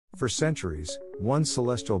For centuries, one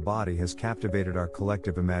celestial body has captivated our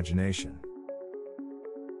collective imagination.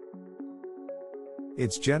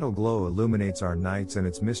 Its gentle glow illuminates our nights, and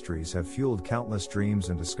its mysteries have fueled countless dreams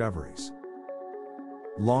and discoveries.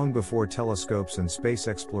 Long before telescopes and space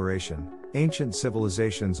exploration, ancient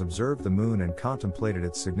civilizations observed the moon and contemplated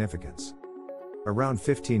its significance. Around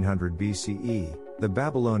 1500 BCE, the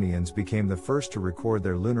Babylonians became the first to record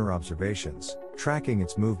their lunar observations, tracking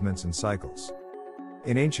its movements and cycles.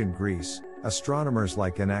 In ancient Greece, astronomers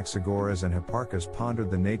like Anaxagoras and Hipparchus pondered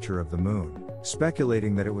the nature of the moon,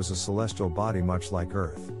 speculating that it was a celestial body much like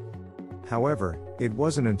Earth. However, it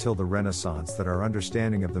wasn't until the Renaissance that our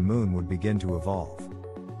understanding of the moon would begin to evolve.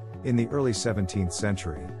 In the early 17th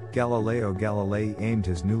century, Galileo Galilei aimed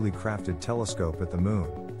his newly crafted telescope at the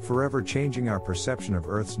moon, forever changing our perception of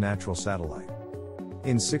Earth's natural satellite.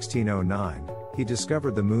 In 1609, he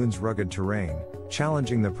discovered the moon's rugged terrain,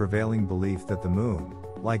 challenging the prevailing belief that the moon,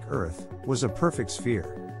 like Earth, was a perfect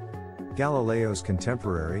sphere. Galileo's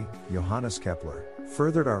contemporary, Johannes Kepler,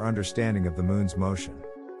 furthered our understanding of the moon's motion.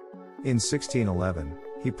 In 1611,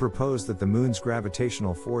 he proposed that the moon's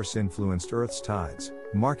gravitational force influenced Earth's tides,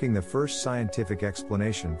 marking the first scientific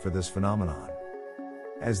explanation for this phenomenon.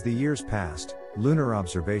 As the years passed, lunar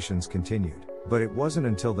observations continued, but it wasn't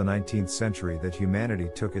until the 19th century that humanity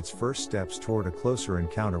took its first steps toward a closer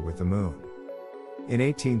encounter with the moon. In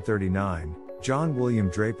 1839, John William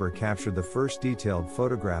Draper captured the first detailed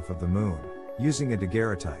photograph of the moon, using a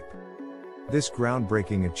daguerreotype. This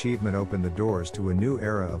groundbreaking achievement opened the doors to a new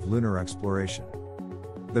era of lunar exploration.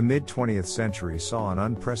 The mid-20th century saw an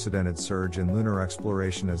unprecedented surge in lunar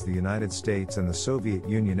exploration as the United States and the Soviet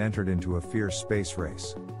Union entered into a fierce space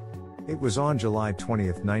race. It was on July 20,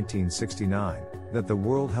 1969, that the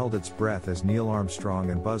world held its breath as Neil Armstrong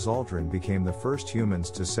and Buzz Aldrin became the first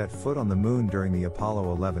humans to set foot on the moon during the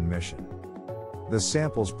Apollo 11 mission. The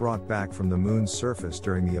samples brought back from the moon's surface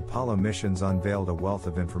during the Apollo missions unveiled a wealth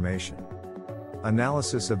of information.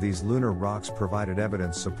 Analysis of these lunar rocks provided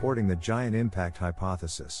evidence supporting the giant impact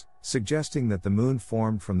hypothesis, suggesting that the moon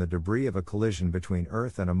formed from the debris of a collision between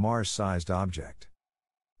Earth and a Mars-sized object.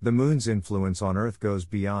 The moon's influence on Earth goes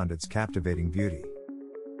beyond its captivating beauty.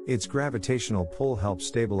 Its gravitational pull helps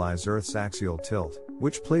stabilize Earth's axial tilt,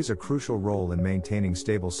 which plays a crucial role in maintaining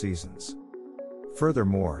stable seasons.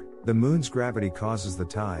 Furthermore, the moon's gravity causes the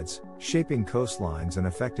tides, shaping coastlines and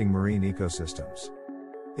affecting marine ecosystems.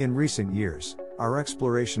 In recent years, our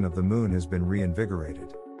exploration of the moon has been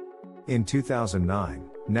reinvigorated. In 2009,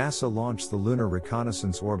 NASA launched the Lunar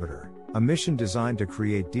Reconnaissance Orbiter, a mission designed to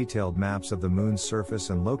create detailed maps of the moon's surface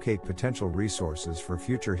and locate potential resources for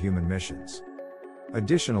future human missions.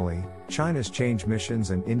 Additionally, China's Change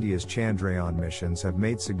missions and India's Chandrayaan missions have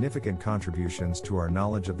made significant contributions to our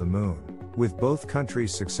knowledge of the moon, with both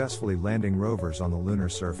countries successfully landing rovers on the lunar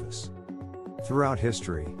surface. Throughout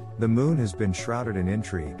history, the moon has been shrouded in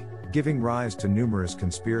intrigue, giving rise to numerous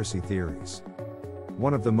conspiracy theories.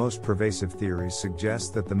 One of the most pervasive theories suggests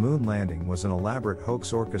that the moon landing was an elaborate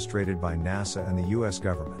hoax orchestrated by NASA and the US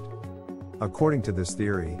government. According to this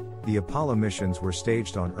theory, the Apollo missions were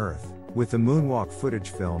staged on Earth, with the moonwalk footage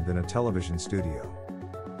filmed in a television studio.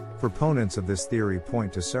 Proponents of this theory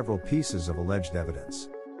point to several pieces of alleged evidence.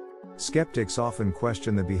 Skeptics often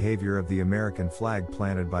question the behavior of the American flag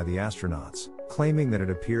planted by the astronauts, claiming that it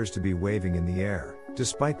appears to be waving in the air,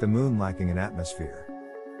 despite the moon lacking an atmosphere.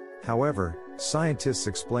 However, scientists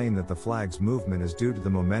explain that the flag's movement is due to the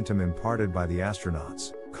momentum imparted by the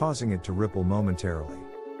astronauts, causing it to ripple momentarily.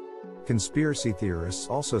 Conspiracy theorists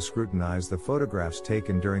also scrutinize the photographs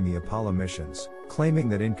taken during the Apollo missions, claiming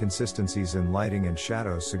that inconsistencies in lighting and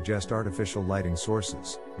shadows suggest artificial lighting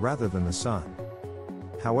sources, rather than the sun.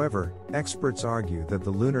 However, experts argue that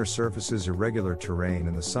the lunar surface's irregular terrain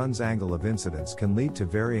and the sun's angle of incidence can lead to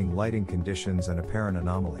varying lighting conditions and apparent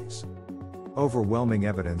anomalies. Overwhelming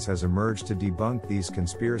evidence has emerged to debunk these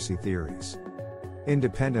conspiracy theories.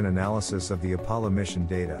 Independent analysis of the Apollo mission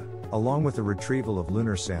data, along with the retrieval of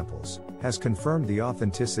lunar samples, has confirmed the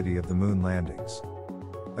authenticity of the moon landings.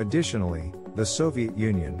 Additionally, the Soviet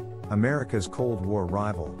Union, America's Cold War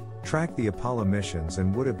rival, tracked the Apollo missions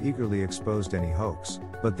and would have eagerly exposed any hoax,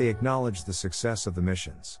 but they acknowledged the success of the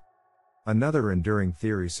missions. Another enduring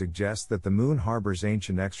theory suggests that the moon harbors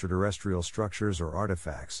ancient extraterrestrial structures or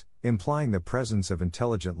artifacts, implying the presence of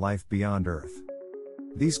intelligent life beyond Earth.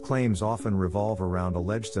 These claims often revolve around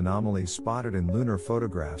alleged anomalies spotted in lunar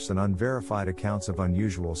photographs and unverified accounts of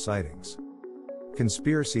unusual sightings.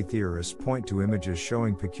 Conspiracy theorists point to images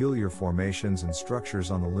showing peculiar formations and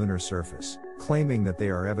structures on the lunar surface, claiming that they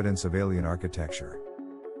are evidence of alien architecture.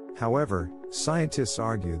 However, scientists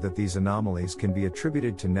argue that these anomalies can be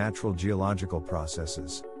attributed to natural geological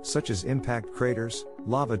processes, such as impact craters,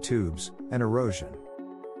 lava tubes, and erosion.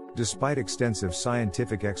 Despite extensive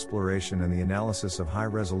scientific exploration and the analysis of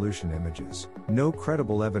high-resolution images, no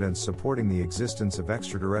credible evidence supporting the existence of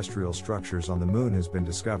extraterrestrial structures on the Moon has been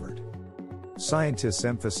discovered. Scientists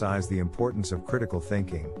emphasize the importance of critical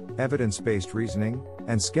thinking, evidence-based reasoning,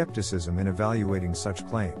 and skepticism in evaluating such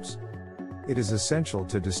claims. It is essential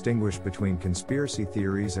to distinguish between conspiracy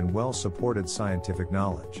theories and well-supported scientific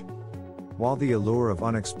knowledge. While the allure of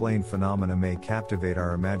unexplained phenomena may captivate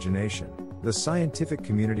our imagination, the scientific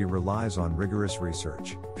community relies on rigorous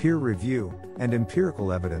research, peer review, and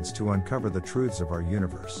empirical evidence to uncover the truths of our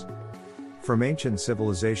universe. From ancient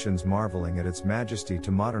civilizations marveling at its majesty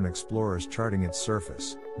to modern explorers charting its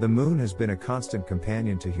surface, the Moon has been a constant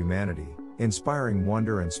companion to humanity, inspiring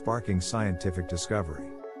wonder and sparking scientific discovery.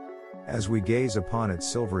 As we gaze upon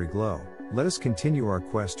its silvery glow, let us continue our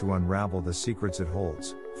quest to unravel the secrets it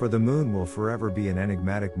holds, for the Moon will forever be an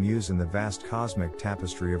enigmatic muse in the vast cosmic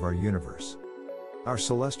tapestry of our universe. Our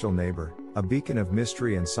celestial neighbor, a beacon of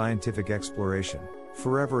mystery and scientific exploration,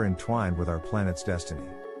 forever entwined with our planet's destiny.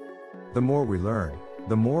 The more we learn,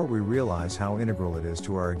 the more we realize how integral it is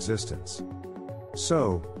to our existence.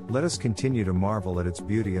 So, let us continue to marvel at its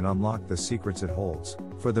beauty and unlock the secrets it holds,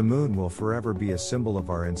 for the Moon will forever be a symbol of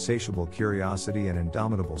our insatiable curiosity and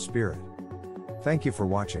indomitable spirit. Thank you for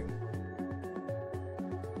watching.